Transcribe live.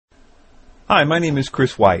Hi, my name is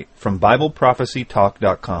Chris White from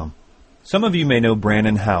BibleProphecyTalk.com. Some of you may know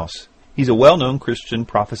Brandon House. He's a well-known Christian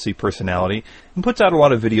prophecy personality and puts out a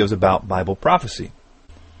lot of videos about Bible prophecy.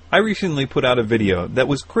 I recently put out a video that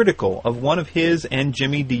was critical of one of his and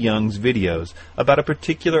Jimmy DeYoung's videos about a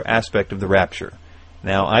particular aspect of the rapture.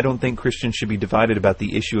 Now, I don't think Christians should be divided about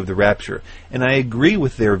the issue of the rapture, and I agree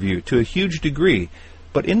with their view to a huge degree.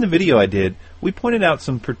 But in the video I did, we pointed out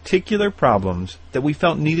some particular problems that we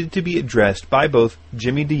felt needed to be addressed by both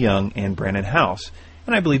Jimmy DeYoung and Brandon House,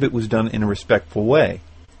 and I believe it was done in a respectful way.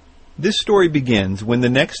 This story begins when the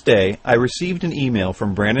next day I received an email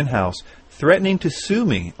from Brandon House threatening to sue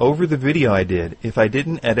me over the video I did if I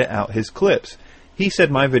didn't edit out his clips. He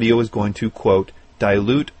said my video was going to, quote,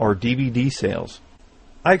 dilute our DVD sales.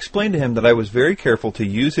 I explained to him that I was very careful to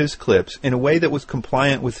use his clips in a way that was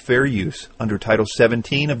compliant with fair use under Title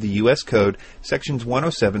 17 of the U.S. Code, Sections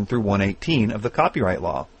 107 through 118 of the copyright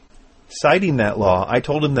law. Citing that law, I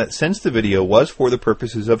told him that since the video was for the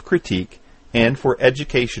purposes of critique and for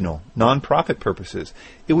educational, non-profit purposes,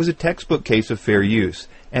 it was a textbook case of fair use,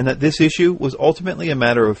 and that this issue was ultimately a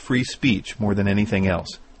matter of free speech more than anything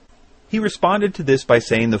else. He responded to this by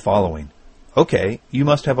saying the following: "Okay, you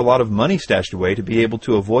must have a lot of money stashed away to be able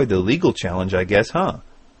to avoid the legal challenge, I guess, huh?"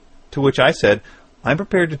 To which I said, "I'm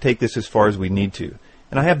prepared to take this as far as we need to,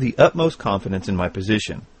 and I have the utmost confidence in my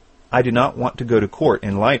position. I do not want to go to court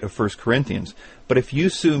in light of 1 Corinthians, but if you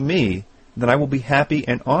sue me, then I will be happy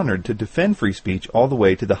and honored to defend free speech all the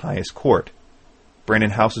way to the highest court."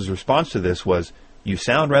 Brandon House's response to this was, "You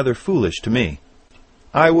sound rather foolish to me."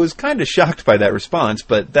 I was kind of shocked by that response,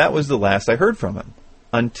 but that was the last I heard from him.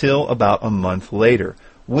 Until about a month later,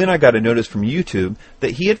 when I got a notice from YouTube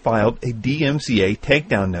that he had filed a DMCA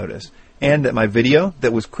takedown notice, and that my video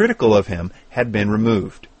that was critical of him had been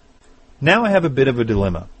removed. Now I have a bit of a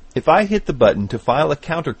dilemma. If I hit the button to file a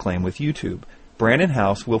counterclaim with YouTube, Brandon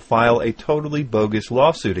House will file a totally bogus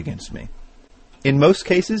lawsuit against me. In most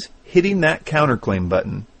cases, hitting that counterclaim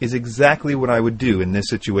button is exactly what I would do in this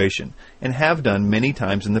situation, and have done many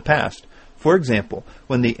times in the past. For example,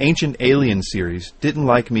 when the Ancient Aliens series didn't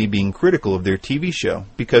like me being critical of their TV show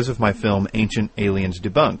because of my film Ancient Aliens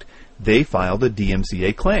Debunked, they filed a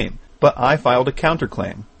DMCA claim, but I filed a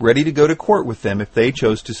counterclaim, ready to go to court with them if they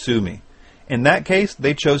chose to sue me. In that case,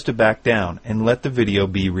 they chose to back down and let the video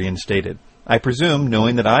be reinstated. I presume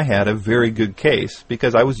knowing that I had a very good case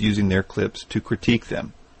because I was using their clips to critique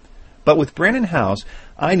them. But with Brandon House,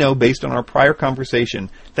 I know based on our prior conversation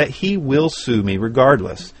that he will sue me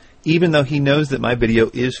regardless, even though he knows that my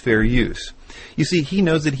video is fair use. You see, he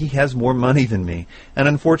knows that he has more money than me, and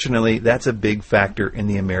unfortunately, that's a big factor in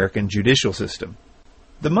the American judicial system.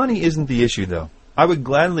 The money isn't the issue, though. I would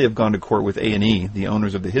gladly have gone to court with A&E, the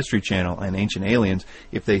owners of the History Channel and Ancient Aliens,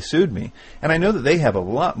 if they sued me, and I know that they have a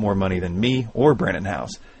lot more money than me or Brandon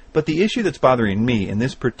House. But the issue that's bothering me in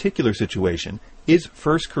this particular situation is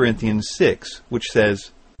 1 Corinthians 6, which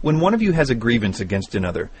says, "When one of you has a grievance against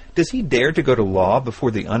another, does he dare to go to law before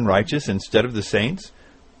the unrighteous instead of the saints?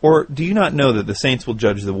 Or do you not know that the saints will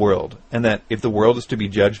judge the world, and that if the world is to be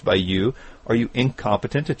judged by you, are you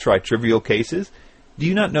incompetent to try trivial cases? Do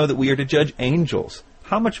you not know that we are to judge angels?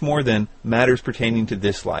 How much more, then, matters pertaining to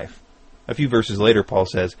this life?" A few verses later, Paul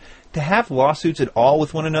says, "To have lawsuits at all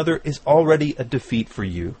with one another is already a defeat for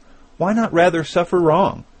you. Why not rather suffer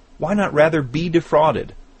wrong? Why not rather be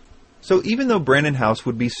defrauded?" So even though Brandon House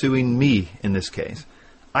would be suing me in this case,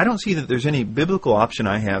 I don't see that there's any biblical option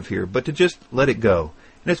I have here but to just let it go,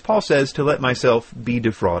 and as Paul says, to let myself be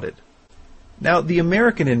defrauded. Now, the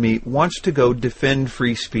American in me wants to go defend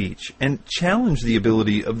free speech and challenge the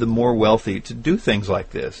ability of the more wealthy to do things like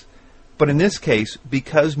this. But in this case,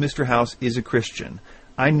 because Mr. House is a Christian,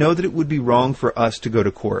 I know that it would be wrong for us to go to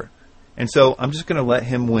court. And so I'm just going to let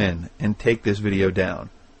him win and take this video down.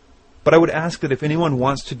 But I would ask that if anyone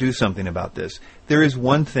wants to do something about this, there is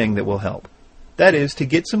one thing that will help. That is to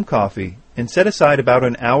get some coffee and set aside about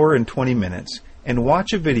an hour and 20 minutes and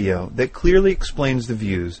watch a video that clearly explains the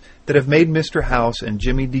views that have made Mr. House and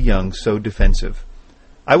Jimmy DeYoung so defensive.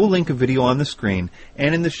 I will link a video on the screen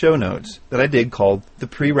and in the show notes that I did called The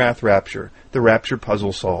Pre-Wrath Rapture, The Rapture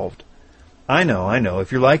Puzzle Solved. I know,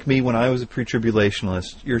 if you're like me when I was a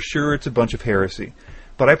pre-tribulationalist, you're sure it's a bunch of heresy.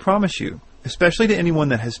 But I promise you, especially to anyone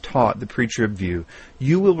that has taught the pre-trib view,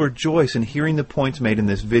 you will rejoice in hearing the points made in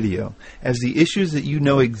this video, as the issues that you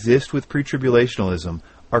know exist with pre-tribulationalism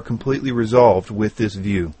are completely resolved with this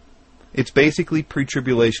view. It's basically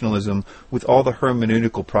pre-tribulationalism with all the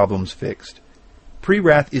hermeneutical problems fixed.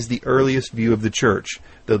 Pre-wrath is the earliest view of the church,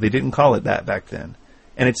 though they didn't call it that back then,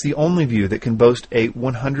 and it's the only view that can boast a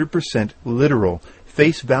 100% literal,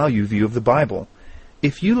 face value view of the Bible.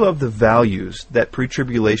 If you love the values that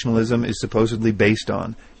pre-tribulationism is supposedly based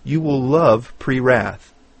on, you will love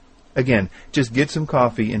pre-wrath. Again, just get some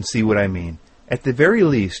coffee and see what I mean. At the very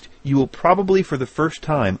least, you will probably for the first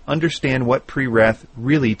time understand what pre-wrath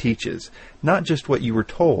really teaches, not just what you were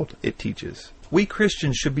told it teaches. We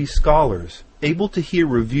Christians should be scholars, able to hear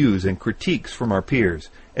reviews and critiques from our peers,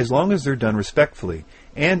 as long as they're done respectfully,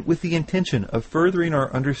 and with the intention of furthering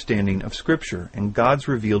our understanding of Scripture and God's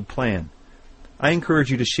revealed plan. I encourage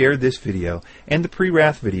you to share this video and the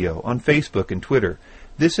pre-wrath video on Facebook and Twitter.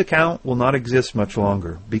 This account will not exist much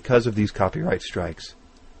longer because of these copyright strikes.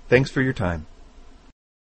 Thanks for your time.